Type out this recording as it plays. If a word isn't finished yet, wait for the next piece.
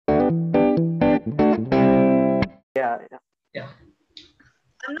Yeah. Yeah.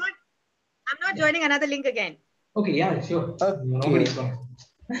 I'm not joining another link again. Okay, yeah, sure. Okay. Nobody's going.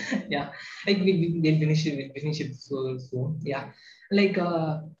 Yeah, like we'll finish it so soon. Yeah, like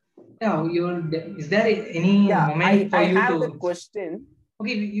yeah, is there any moment for I you have to? the question.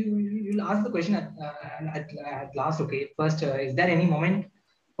 Okay, you'll ask the question at last. Okay, first, is there any moment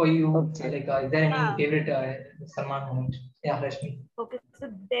for you? Okay. Like, is there any favorite Salman moment? Yeah, Rashmi. Okay, so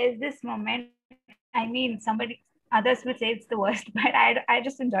there's this moment. I mean, others will say it's the worst, but I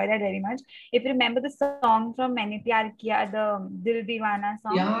just enjoy that very much. If you remember the song from Maine Pyar Kiya, the Dil Deewana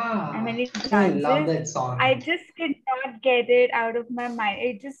song, and when Yeah, he I dances, love that song. I just could not get it out of my mind.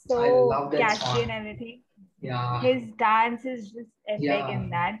 It's just I so love that catchy song. and everything. Yeah, His dance is just epic yeah, in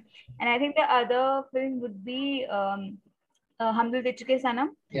that. And I think the other film would be Hum Dil De Chuke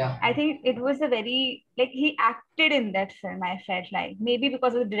Sanam. yeah. I think it was a very, like, he acted in that film, I felt like. Maybe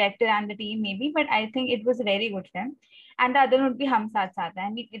because of the director and the team, maybe, but I think it was a very good film. And the other one would be Hum Saath Saath Hai.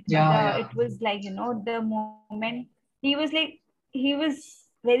 I mean, it was like, the moment he was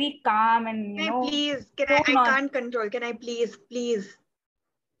very calm and, I can't control. Can I please?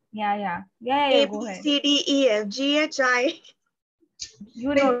 Yeah, A, go B, ahead. C, D, E, F, G, H, I.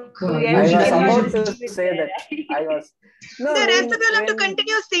 You know, I was about to say that. I was. No, the rest of you have to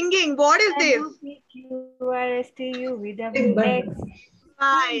continue singing. What is this?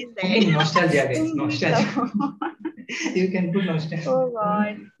 Nostalgia, guys. Nostalgia. You can put nostalgia. Oh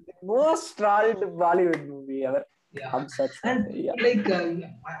God. Most trolled Bollywood movie ever. Yeah. And like,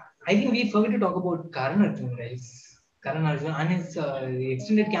 I think we forgot to talk about Karan Arjun, guys. Karan Arjun and his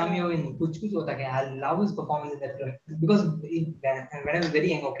extended cameo in Kuch Kuch Hota Hai. I love his performance in that film because when I was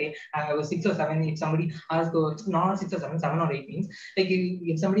very young, okay, I was 6 or 7. If somebody asked, not 6 or 7, 7 or 8 means, like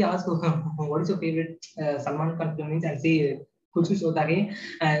if somebody asks, what is your favorite Salman Khan film means, I'll say Kuch Kuch Hota Hai.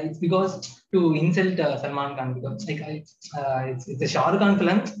 It's because to insult Salman Khan because like it's a Shah Rukh Khan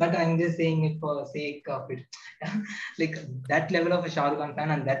film, but I'm just saying it for sake of it. Like that level of a Shah Rukh Khan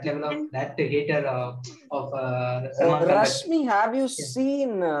fan and that level of that hater of Salman Khan. Rashmi, have you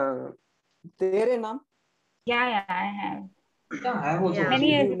seen Tere Naam? Yeah, I have. Yeah, I have also.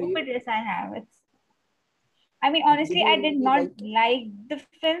 Many years ago, but yes, I have. I mean, honestly, I did not like the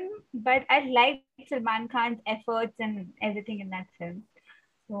film, but I liked Salman Khan's efforts and everything in that film.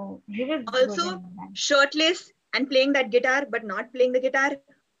 So he was also shirtless and playing that guitar, but not playing the guitar.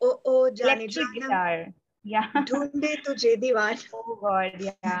 Oh, Jani guitar. Yeah. Dhoonde tujhe diwan. Oh God,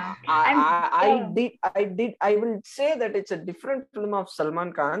 yeah. I will say that it's a different film of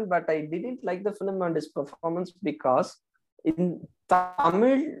Salman Khan, but I didn't like the film and his performance because in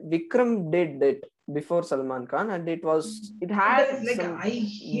Tamil, Vikram did it before Salman Khan, and it had like some I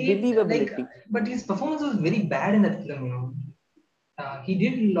hate believability. But his performance was very bad in that film, he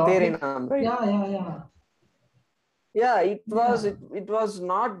did a lot. Tere Naam, right? Yeah. It was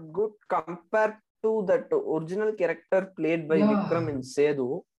not good compared to that original character played by Vikram in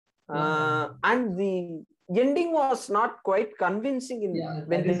Sethu. And the ending was not quite convincing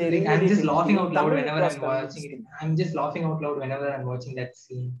I'm just laughing out loud whenever I'm watching it. I'm just laughing out loud whenever I'm watching that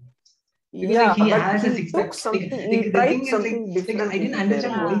scene. Because like, he has a six pack. The thing is, like I didn't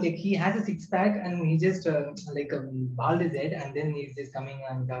understand why. Like he has a six pack and he just bald his head and then he's just coming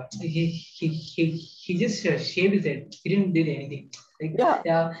and he just shaved his head. He didn't do anything. Like,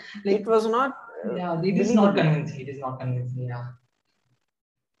 it was not. It is not convincing. It is not convincing. Yeah.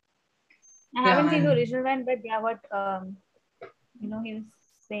 I haven't seen the original one, but what he was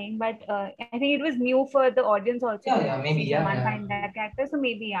saying, but I think it was new for the audience also. Maybe Salman Khan that character, so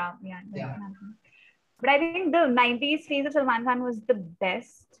maybe But I think the 90s phase of Salman Khan was the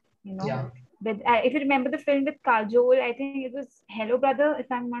best, But if you remember the film with Kajol, I think it was Hello Brother,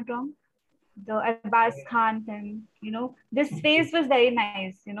 if I'm not wrong. The Abbas Khan film, this phase was very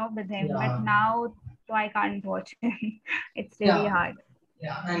nice, with him. But now, so I can't watch him. It's really hard.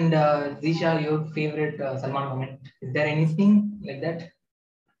 Yeah, and Zeishah, your favorite Salman moment? Is there anything like that?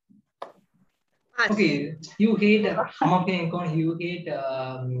 Okay, you hate Hum Apne Kaun, you hate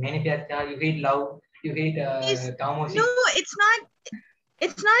Maine Pyar Kiya, you hate Love, you hate Kamoshi. No, it's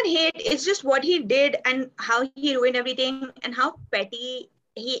not hate. It's just what he did and how he ruined everything and how petty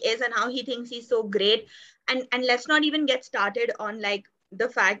he is and how he thinks he's so great. And let's not even get started on like the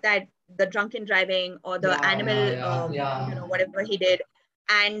fact that the drunken driving or the animal, whatever he did,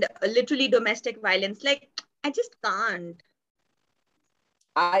 and literally domestic violence. Like, I just can't.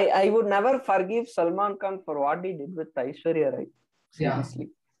 I would never forgive Salman Khan for what he did with Aishwarya Rai. Seriously.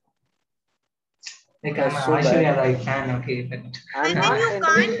 Like I'm an Aishwarya Rai fan, okay. But I mean, you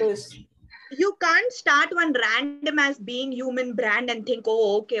can't. you can't start one random as being human brand and think,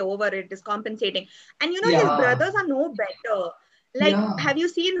 oh, okay, over it is compensating. And his brothers are no better. Like, have you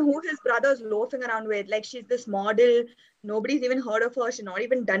seen who his brother's loafing around with? Like, she's this model. Nobody's even heard of her. She's not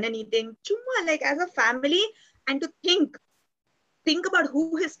even done anything. Chumma, like, as a family, and to think about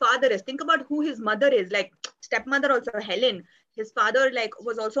who his father is. Think about who his mother is. Like, stepmother also, Helen. His father, like,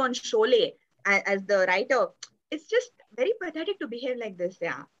 was also on Sholay as the writer. It's just very pathetic to behave like this,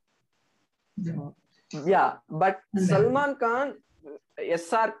 yeah. Yeah, but Salman Khan,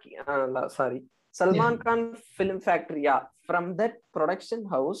 Salman Khan Film Factory, from that production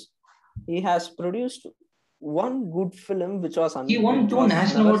house, he has produced one good film which was he won 2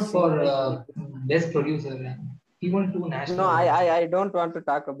 national awards for best producer. He won 2 national awards. I don't want to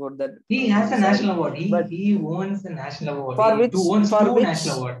talk about that. He has a national award. He owns a national award. He owns two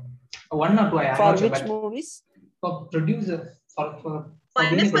national awards. 1 or 2. I'm for not sure, which movies? For producer. For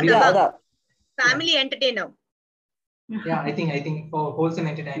being a producer. Family entertainer. Yeah, I think for wholesome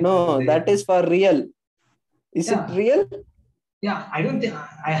entertainment. No, that is for real. Is it real? Yeah, I don't think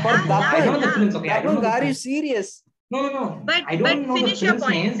I don't know the films. Okay, I don't know. Are you serious? No. But I don't know the films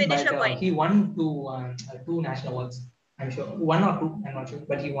names, finish your but point. he won 2 national awards. I'm sure 1 or 2. I'm not sure,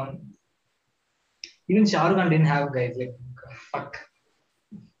 but he won. Even Shah Rukh Khan didn't have, guys. Like, fuck.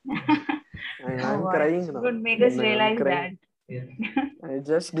 I'm crying now. Would make us realize that. Yeah. I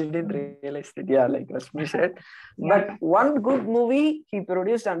just didn't realize it. Yeah, like Rashmi said. But one good movie he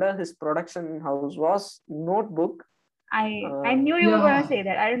produced under his production house was Notebook. I knew you were going to say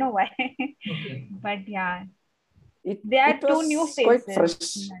that. I don't know why. Okay. But yeah. There are 2 new faces. Quite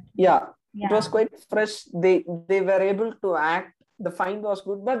fresh. Yeah, it was quite fresh. They were able to act. The find was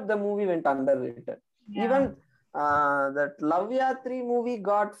good, but the movie went underrated. Yeah. Even that Love Yatri movie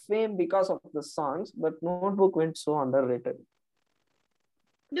got fame because of the songs, but Notebook went so underrated.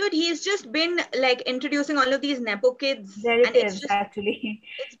 Dude, he's just been like introducing all of these Nepo kids. Relatives, actually.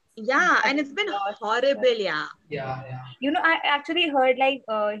 And it's been horrible, yeah. I actually heard like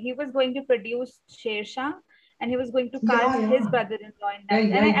he was going to produce Zeishah and he was going to cast his brother-in-law in that.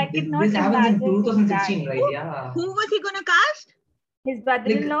 And I could not imagine in 2016, right? Yeah. Who was he going to cast? His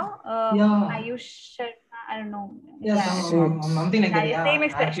brother-in-law, Ayush Sharma, I don't know. Something like that. Yeah, same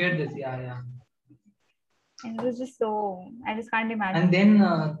expression. I heard this. Yeah. And it was just so, I just can't imagine. And then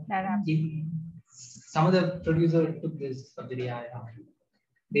some of the producer took this subsidy.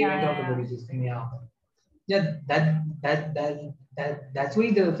 They went out to produce this thing. That's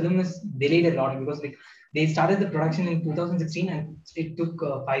why the film is delayed a lot, because like they started the production in 2016 and it took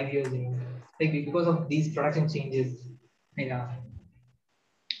 5 years, like because of these production changes.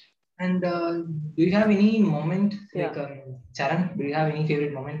 And do you have any moment, like Charan, do you have any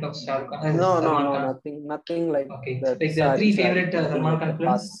favorite moment of Shah Rukh Khan? No, nothing like that. Like the 3 favorite Salman Khan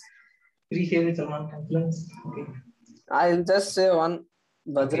films? 3 favorite Salman Khan films? Okay. I'll just say one,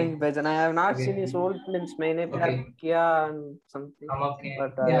 Bajrang Bhaijaan. I have not seen his old films, Maine Pyar Kiya and something,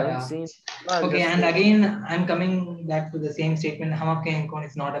 but I haven't seen. Okay, and again, I'm coming back to the same statement. Hum Aapke Hain Kaun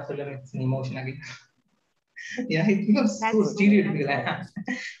is not a film, it's an emotion again. It becomes so stereotypical.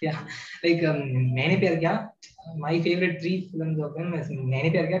 Like Maine Pyar Kiya, my favorite 3 films of him is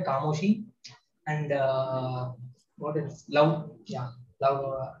Maine Pyar Kiya, Khamoshi, and what is Love?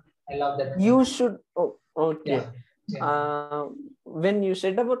 Love. I love that. You should. Oh, okay. When you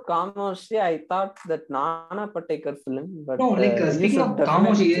said about Khamoshi, I thought that Nana Patekar film. But no, like speaking of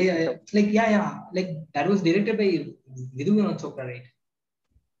Khamoshi, like that was directed by Vidhu Vinod Chopra, right?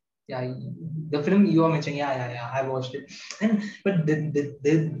 Yeah, the film you are mentioning, I watched it. But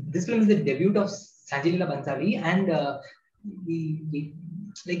this film is the debut of Sanjay Leela Bhansali, and the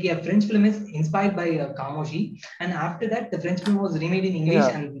French film is inspired by Khamoshi, and after that the French film was remade in English,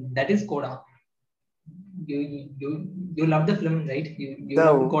 and that is Coda. You love the film, right? You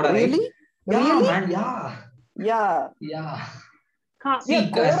love Coda, really? Right? Really? Man, yeah. See,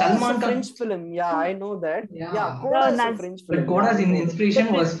 Salman Khan French film. Yeah, I know that. Coda is a French film. But Coda's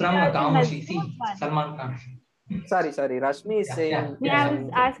inspiration was from Khamoshi. See, Salman Khan. Sorry. Rashmi is saying. Yeah, I was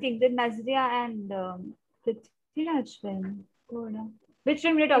asking the Nazria and Prithviraj film. Coda. Which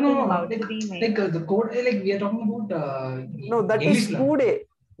film we're talking about? Like the Coda, like we are talking about. No, that English is Pude.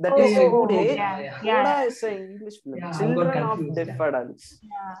 That is Pude. Coda is an English film. Children of Deaf Adults.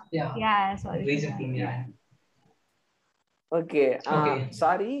 Sorry. Recent film, Okay.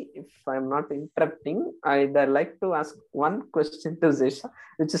 Sorry if I'm not interrupting. I'd like to ask one question to Zeishah,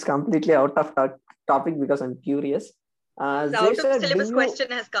 which is completely out of topic because I'm curious. The out of Zeishah, syllabus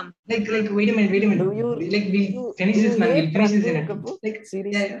question has come. Wait a minute. Do you We'll finish this, man. We'll hate finish this in Ranbir a Kapoor? like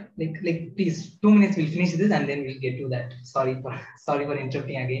Seriously? please 2 minutes. We'll finish this and then we'll get to that. Sorry for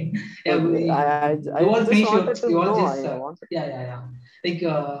interrupting again. Yeah, I you all just finish wanted to you all know. just I wanted. yeah. Like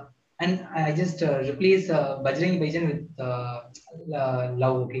and I just replace Bajrangi Bhaijaan with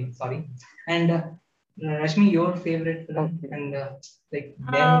Love. Okay, sorry. And Rashmi, your favorite film, Okay. and like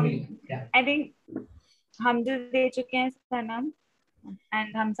then we I think हम दिल दे चुके हैं सनम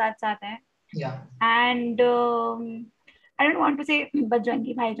and हम साथ साथ हैं. yeah. And I don't want to say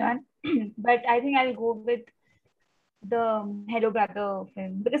Bajrangi Bhaijaan, but I think I'll go with the Hello Brother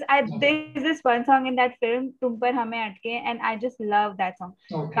film because there's this one song in that film, Tum Par Hame Atke, and I just love that song.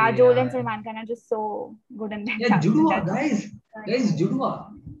 Okay, Kajol and Salman Khan are just so good in that. Yeah, Judua, guys,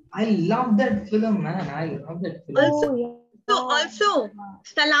 Judua. I love that film, man. I love that film. Also,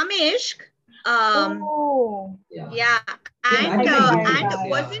 Salame Ishq. Yeah.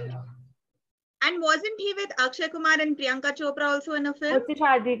 And wasn't he with Akshay Kumar and Priyanka Chopra also in a film? मुझसे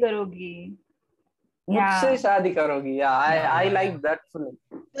शादी करोगी. मुझसे शादी करोगी. Yeah, I like that film.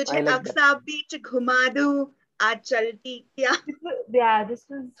 तुझे अक्सा बीच घुमा दूं आज चलती क्या. Yeah, this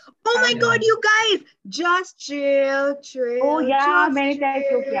was. Oh my God, you guys, just chill. Oh yeah, मैंने try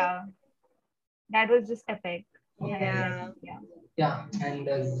to किया. That was just epic. Yeah. And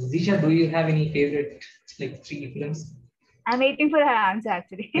Zeishah, do you have any favorite like 3 films? I'm waiting for her answer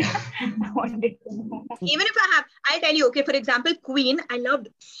actually. I wanted to know. Even if I have, I'll tell you, okay, for example, Queen, I loved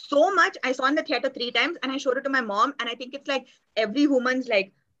so much. I saw in the theater 3 times and I showed it to my mom. And I think it's like every woman's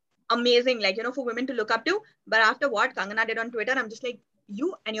like amazing, like, you know, for women to look up to. But after what Kangana did on Twitter, I'm just like,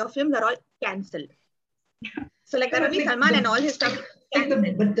 you and your films are all cancelled. So like that only Salman and all his stuff.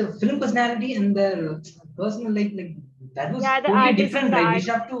 But the film personality and the personal like that was totally different, right? We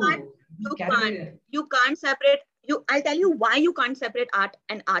have to you can't separate. I'll tell you why you can't separate art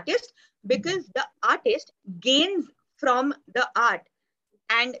and artist, because the artist gains from the art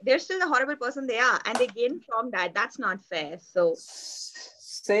and they're still the horrible person they are and they gain from that. That's not fair. So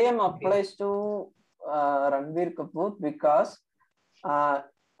same applies to Ranbir Kapoor because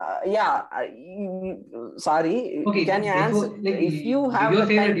sorry, okay, can you answer if you have the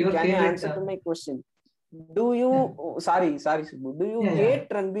time, can you answer to my question? Do you sorry Subbu, do you hate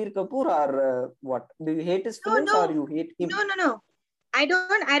Ranbir Kapoor or what? Do you hate his films or you hate him? No. I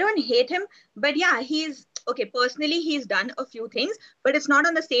don't hate him, but yeah, he's okay. Personally, he's done a few things, but it's not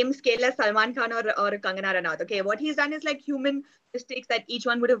on the same scale as Salman Khan or Kangana Ranaut. Okay, what he's done is like human mistakes that each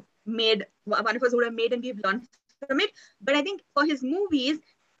one would have made, one of us would have made, and we've learned from it. But I think for his movies,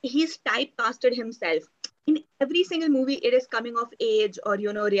 he's typecasted himself. In every single movie, it is coming of age or,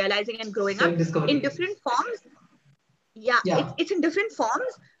 you know, realizing and growing up in different forms. Yeah. It's in different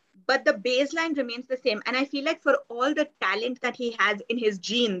forms, but the baseline remains the same. And I feel like for all the talent that he has in his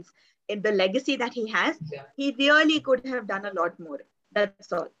genes, in the legacy that he has, he really could have done a lot more.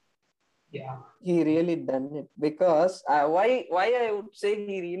 That's all. Yeah. He really done it because why I would say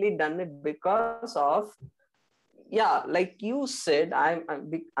he really done it because of, yeah, like you said,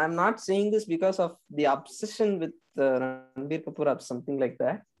 I'm not saying this because of the obsession with Ranbir Kapoor or something like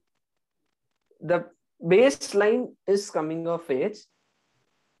that. The baseline is coming of age,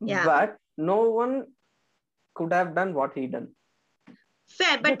 but no one could have done what he done.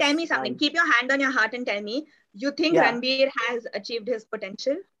 Fair, but tell me something. Keep your hand on your heart and tell me, you think Ranbir has achieved his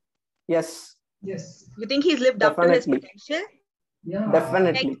potential? Yes. You think he's lived up to his potential? Yeah.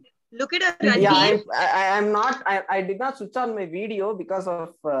 Definitely. Like, look at Ranbir. Yeah, I did not switch on my video because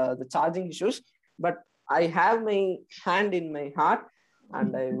of the charging issues, but I have my hand in my heart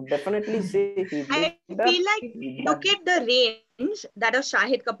and I would definitely say he I feel like, look at the range that a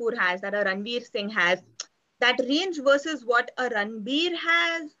Shahid Kapoor has, that a Ranveer Singh has, that range versus what a Ranbir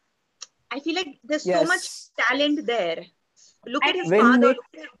has. I feel like there's so much talent there. Look at his father, look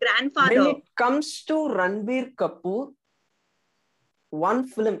at his grandfather. When it comes to Ranbir Kapoor, one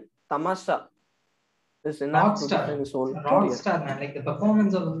film, Tamasha, is enough to define his whole career. Rockstar, man, like the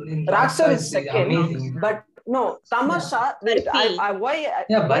performance of Rockstar is second, amazing. But no, Tamasha. Why?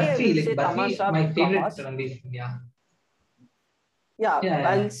 Barfi, like Barfi, my favorite Ranbir.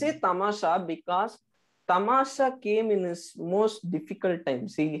 I'll say Tamasha because Tamasha came in his most difficult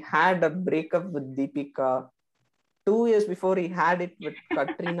times. He had a breakup with Deepika. 2 years before he had it with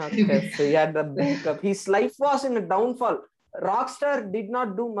Katrina Kaif. He had a breakup. His life was in a downfall. Rockstar did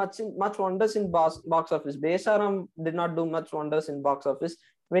not do much wonders in box office. Besaram did not do much wonders in box office.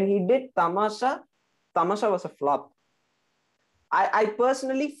 When he did Tamasha was a flop. I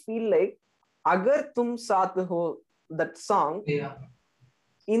personally feel like Agar Tum Saath Ho, that song,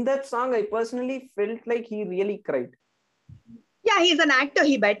 in that song, I personally felt like he really cried. Yeah, he's an actor.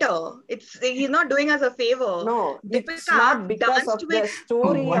 He's not doing us a favor. No, it's Deepika not because danced of with the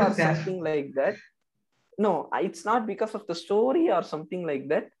story what or is that? something like that. No, it's not because of the story or something like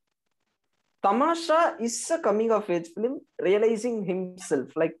that. Tamasha is a coming of age film, realizing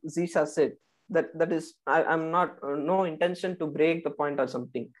himself, like Zeishah said. That is, I'm not no intention to break the point or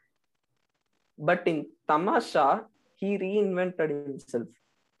something. But in Tamasha, he reinvented himself.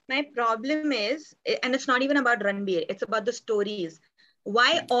 My problem is, and it's not even about Ranbir, it's about the stories.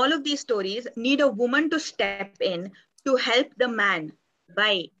 Why all of these stories need a woman to step in to help the man?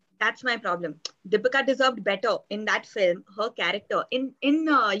 Why? That's my problem. Deepika deserved better in that film. Her character in Ye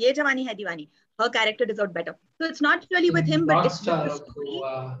Jawani Hai Diwani, her character deserved better. So it's not really with him, but it's with the story.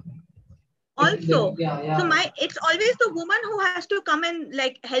 Also, so it's always the woman who has to come and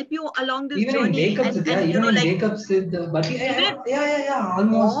like help you along this even journey. In Wake Up, even in Wake Up, but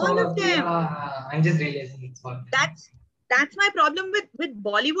almost all of them. Yeah, I'm just realizing it's what. That's my problem with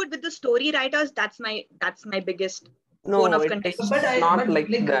Bollywood, with the story writers. That's my biggest bone of contention. Not like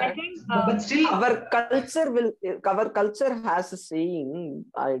that. I think, but still, our culture has a saying.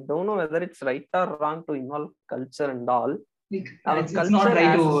 I don't know whether it's right or wrong to involve culture and all. It's not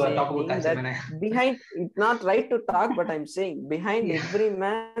right to talk about culture. It's not right to talk, but I'm saying behind every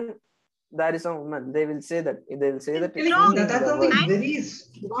man there is a woman. They will say that. They will say that. It's wrong. That's something very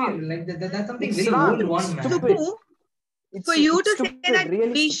stupid. Like that's something very old one, man. For you to say that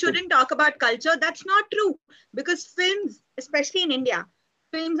we shouldn't talk about culture, that's not true. Because films, especially in India,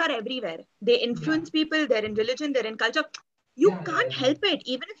 films are everywhere. They influence people. They're in religion. They're in culture. You can't help it.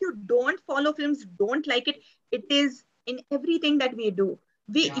 Even if you don't follow films, don't like it, it is in everything that we do.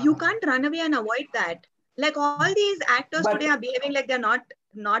 You can't run away and avoid that. Like all these actors today are behaving like they're not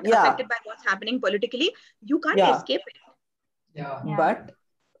affected by what's happening politically. You can't escape it.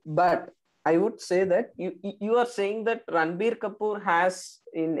 But I would say that you are saying that Ranbir Kapoor has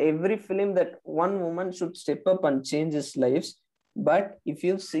in every film that one woman should step up and change his lives. But if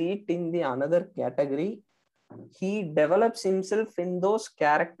you see it in the another category, he develops himself in those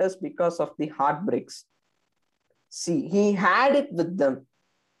characters because of the heartbreaks. See, he had it with them.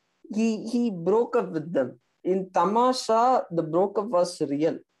 He broke up with them. In Tamasha, the breakup was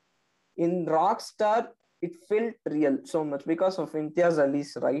real. In Rockstar, it felt real so much because of Imtiaz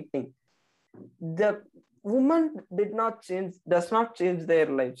Ali's writing. The woman does not change their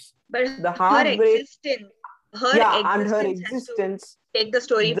lives. But the her existence her existence take the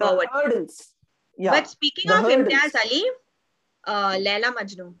story forward. Hurdles. But speaking of Imtiaz Ali, Laila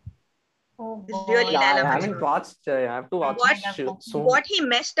Majnu. Oh, really, I haven't watched. I have to watch it soon. What he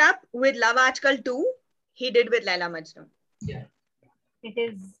messed up with Love Aajkal 2, he did with Laila Majnu. Yeah. It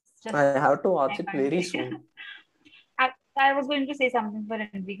is just... I have to watch it very soon. I was going to say something for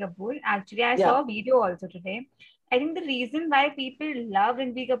Ranbir Kapoor. Actually, I saw a video also today. I think the reason why people love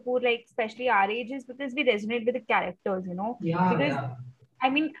Ranbir Kapoor, like especially our age, is because we resonate with the characters, I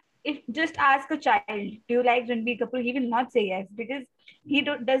mean, if just ask a child, do you like Ranbir Kapoor? He will not say yes because he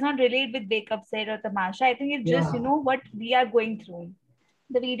does not relate with Wake Up Set or Tamasha. I think it's just, what we are going through.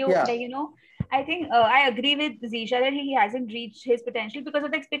 The video, I think I agree with Zeishah that he hasn't reached his potential because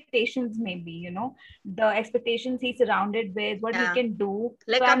of the expectations, maybe, the expectations he's surrounded with, what he can do.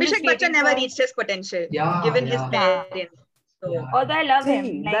 Like Abhishek Bachchan never reached his potential, given his parents. So, although I love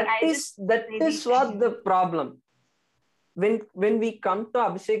him. Like, that is what the problem. When we come to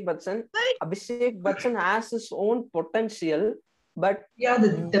Abhishek Bachchan has his own potential, but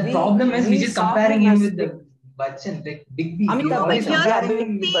the problem is we're just comparing him with the Bachchan, like Big B. Here's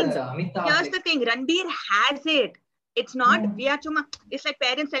the thing, Ranbir has it. It's not, it's like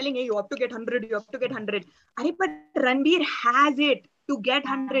parents telling you have to get 100, you have to get 100. But Ranbir has it to get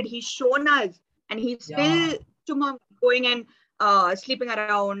 100. He's shown us, and he's still going and sleeping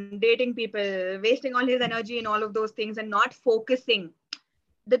around, dating people, wasting all his energy in all of those things and not focusing.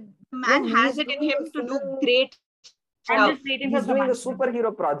 The man has it in him to do great I'm just waiting He's doing a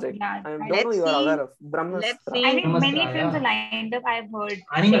superhero project. I don't know you are aware of Brahmastra. I think many films are lined up. I've heard.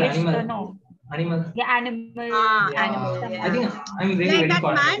 Animal. Yeah, Animal. I think I'm very that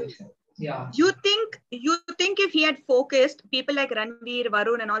man. Yeah. You think if he had focused, people like Ranbir,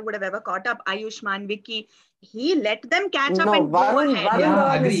 Varun, and all would have ever caught up. Ayushmann, Vicky, he let them catch up and go ahead. Varun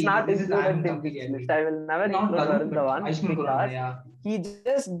Dhawan is not included in this list. I will never include Varun Dhawan because he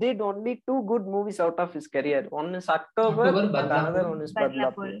just did only 2 good movies out of his career. One is October and another one is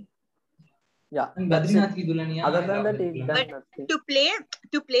Badlapur. Yeah, that's it. Other than that, he's done nothing. To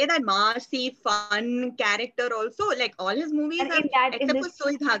play that massy, fun character also, like all his movies except for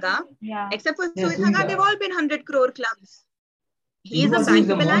Sui Dhaga, they've all been 100 crore clubs. He is a Juduwa 2 is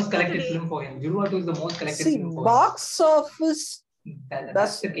the bankable most actor collected today. film for him. Juduwa 2 is the most collected See, film for box office. him.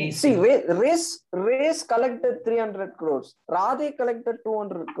 That's the case. See, race collected 300 crores. Radhe collected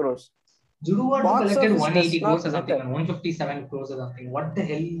 200 crores. Juduwa 2 Box collected office 180 does crores not or something, matter. 157 crores or something. What the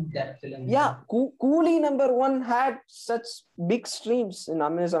hell that film? Yeah, Coolie #1 had such big streams in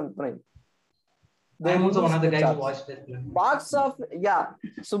Amazon Prime. I am also one of the guys who charts. watched that film. Box office, yeah.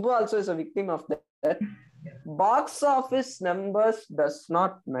 Subbu also is a victim of that. Box office numbers does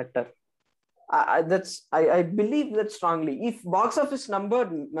not matter. I believe that strongly. If box office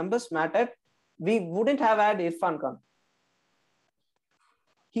numbers mattered, we wouldn't have had Irfan Khan.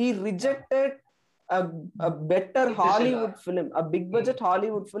 He rejected a better Hollywood film, a big budget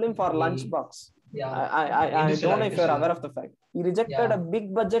Hollywood film for Lunchbox. Yeah. I don't know if you're aware of the fact. He rejected a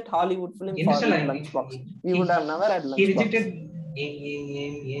big budget Hollywood film for Lunchbox. We would have never had Lunchbox. He rejected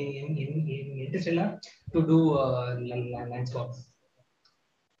Interstellar to do Lunchbox.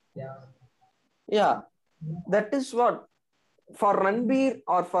 Yeah. Yeah. That is what, for Ranbir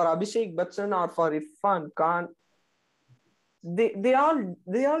or for Abhishek Bachchan or for Irfan Khan, they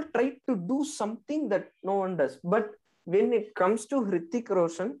all try to do something that no one does. But when it comes to Hrithik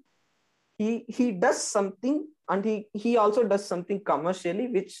Roshan, he does something, and he also does something commercially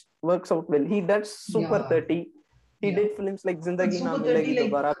which works out well. He does Super 30. He did films like Zindagi Na Milegi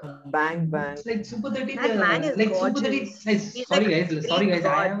Dobara, Bang Bang. Like Super 30, that man is like gorgeous. Super 30.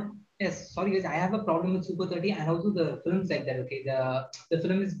 Sorry guys, I have a problem with Super 30 and also the films like that. Okay, the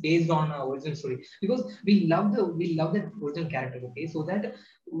film is based on an original story because we love that original character. Okay, so that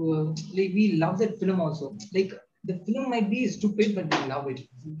like we love that film also. Like the film might be stupid, but we love it.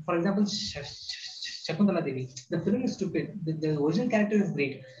 For example, Shakuntala Devi. The film is stupid. The original character is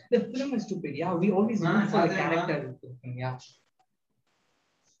great. The film is stupid. Yeah, we always look for the character. Yeah.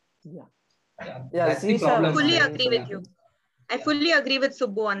 That's the problem. I fully agree with you. I fully agree with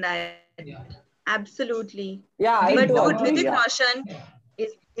Subbu on that. Yeah. Absolutely. Yeah, but dude, agree, Hrithik Roshan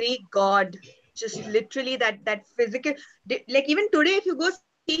is Greek god. Just literally that physical. Like even today, if you go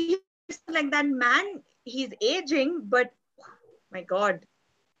see like that man, he's aging, but my God.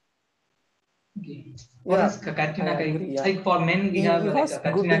 Okay. What is Katrina Kaif? Like for men, we have like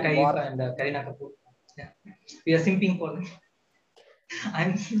Katrina Kaif and Kareena Kapoor. Yeah. We are simping for them.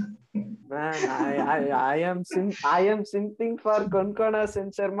 Man, I am simping for Konkona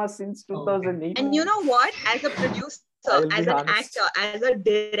Sen Sharma since 2008. And you know what? As a producer, as an actor, as a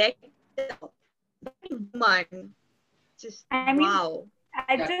director, man, just wow.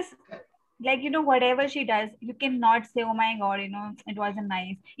 I just like, whatever she does, you cannot say, oh my God, it wasn't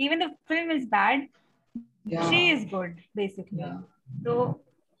nice. Even the film is bad, she is good, basically. Yeah. So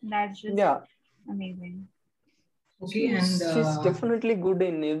that's just amazing. Okay, and she's definitely good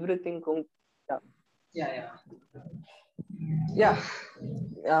in everything.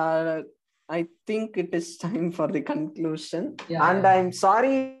 I think it is time for the conclusion. And I'm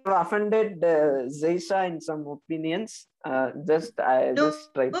sorry if I offended Zeishah in some opinions. I just tried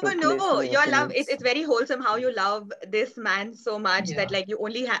to No, your love, it's very wholesome how you love this man so much that like you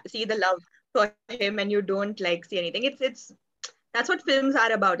only see the love for him and you don't like see anything. It's that's what films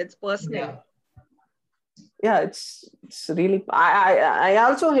are about. It's personal. Yeah, it's really. I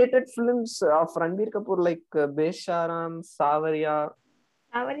also hated films of Ranbir Kapoor like Besharam, Savarya.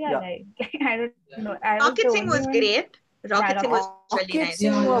 Like, I don't know. Rocket Singh was great. Rocket Singh was really nice.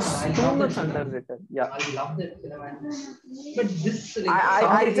 Singh was too much underrated. Yeah, I love that film. But this, like,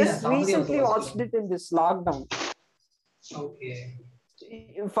 I just recently watched it in this lockdown. Okay.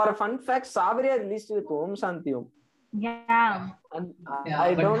 For a fun fact, Savarya released with Om Shanti Om. Yeah. And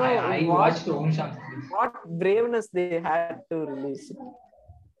I don't know I watched Om Shanti. What braveness they had to release it.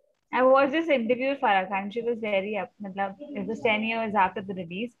 I watched this interview with Farah Khan. She was very up. It was 10 years after the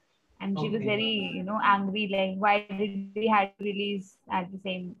release. And she was very, angry. Like, why did we have to release at the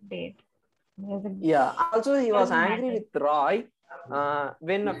same date? Yeah. Also, he was angry with Roy.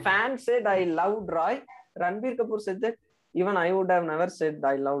 When a fan said, I loved Roy, Ranbir Kapoor said that even I would have never said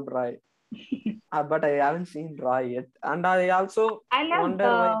I loved Roy. But I haven't seen Roy yet. And I also wonder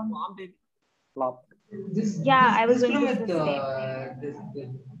why Mom did flop. I was going with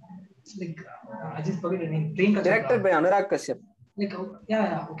I just forget the name. Directed by Anurag Kashyap. Like,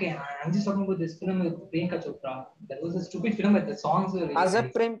 okay. I'm just talking about this film with Priyanka Chopra. That was a stupid film, but the songs were really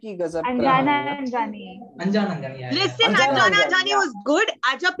Azab Prem Ki Gazab Anjana Anjani. Listen, Anjana Anjani was good.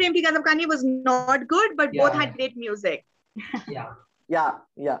 Azab Prem Ki Gazab Kani was not good, but both had great music. Yeah.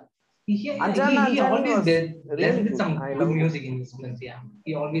 He always did some good music in his films. Yeah,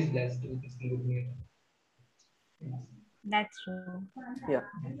 he always does do some good music. That's true. Yeah.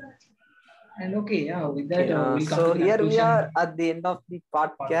 And okay, yeah, with that, Yeah, we'll come so to the here we conclusion are at the end of the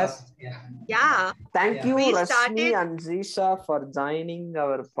podcast. Yeah. Yeah. Thank Yeah. you, We Rashmi started- and Zeishah, for joining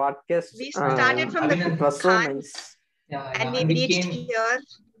our podcast. We started from the Abhinand. It was so Khan nice. Yeah, and yeah. we reached here.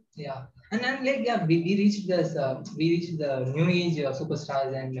 Yeah, and then like yeah, we reached this we reached the new age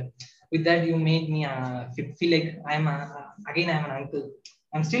superstars, and with that you made me feel like I'm again I'm an uncle.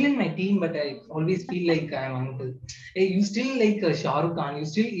 I'm still in my team, but I always feel like I'm uncle. Hey, you still like Shah Rukh Khan. You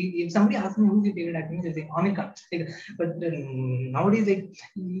still if somebody asks me who's your favorite actor, I say Amir Khan. Like, but nowadays like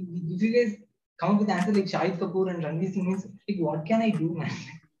if you guys come up with the answer like Shahid Kapoor and Ranveer Singh, means like what can I do, man?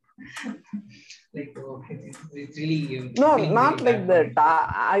 Like it's really No, feeling not very like bad that.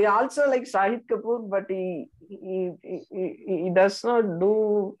 for me. I also like Shahid Kapoor, but he does not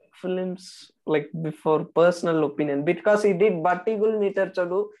do films like before personal opinion, because he did Batti Gul Meter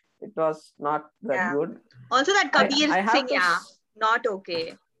Chalu. It was not that Yeah. good. Also that Kabir I have Singh, to yeah, not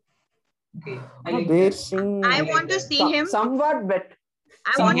okay. Okay, I like Kabir that. Singh. I like want to that. see him. Somewhat better. I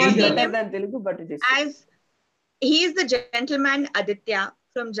want to Somewhat see better him than Telugu, but it is. as he is the gentleman Aditya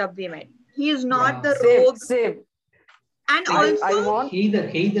from Jab We Met. He is not Yeah. the Same, rogue. same. And I also want. Heather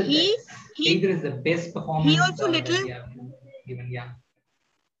he is the best performance he also that little we have given. Yeah.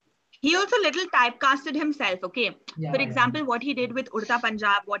 he also little typecasted himself. Okay, Yeah, for yeah. example, what he did with Urta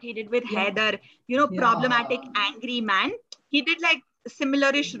Punjab, what he did with Yeah. Haider, Yeah. problematic, angry man. He did like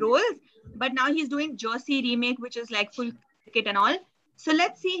similarish roles, but now he's doing Jersey remake, which is like full cricket and all. So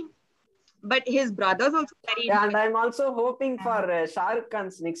let's see. But his brother's also very. And I'm also hoping for Shah Rukh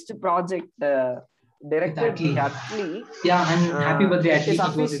Khan's next project, directed With by Atlee. Atlee. Yeah, and happy birthday, It is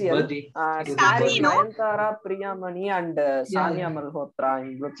Atlee. It was his official. birthday. It was his Starring Taapsee, no? Nayanthara, Priyamani, and Sania Malhotra. I'm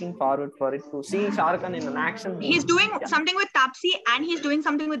looking forward for it to see Shah Rukh Khan in an action movie. He's doing something with Taapsee and he's doing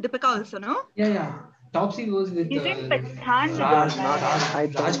something with Deepika also, no? Yeah. Topsy was with He's doing Pathaan with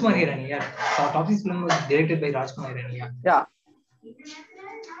Deepika. Rajkumar Hirani. Yeah, Topsy's film was directed by Rajkumar Hirani. Yeah.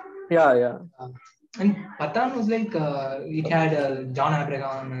 And Pathaan was like it had John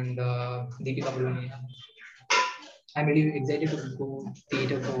Abraham and Deepika Padukone. I'm really excited to go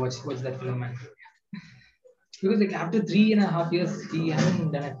theater to watch that film, man. Because like after 3.5 years, he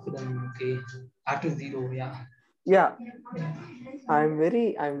hasn't done a film. Okay, after Zero, Yeah. I'm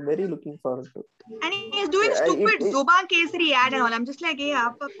very looking forward to it. And he's doing stupid Zoba Kesari ad and all. I'm just like, hey,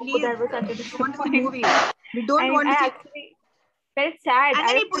 Appa, please. That was such a We want to see disappointment. movie. We don't want I to see. actually felt sad. And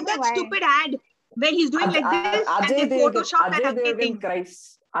then he put that stupid ad where he's doing like this and Ajay they Photoshop Devgan everything. cries.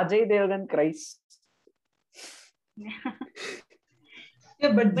 Ajay Devgan cries.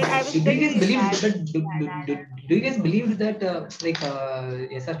 Yeah, but But I was do you guys really believe? sad. Do you guys believe that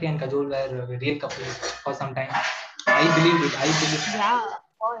SRK and Kajol were real couple for some time? I believed it. Yeah.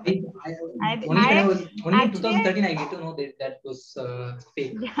 Only in 2013 I get to know that was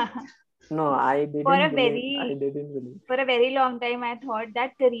fake. Yeah. No, I didn't believe. For a very long time, I thought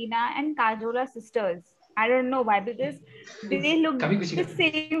that Kareena and Kajol are sisters. I don't know why, because they look the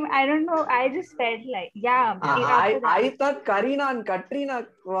same. I don't know. I just felt like, I thought Kareena and Katrina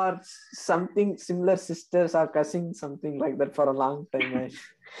were something similar, sisters or cousins, something like that for a long time.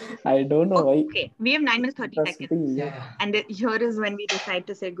 I don't know why. Okay, we have 9 minutes 30 seconds. Yeah. And here is when we decide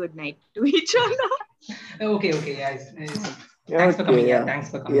to say good night to each other. Okay, yes. Thanks for coming. Thanks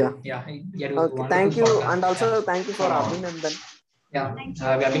for coming. Yeah. It was okay, thank you, podcast. And also thank you for Abhinandan. Yeah,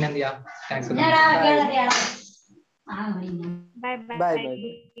 Abhinand. Thanks for coming. Bye.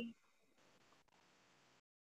 Bye.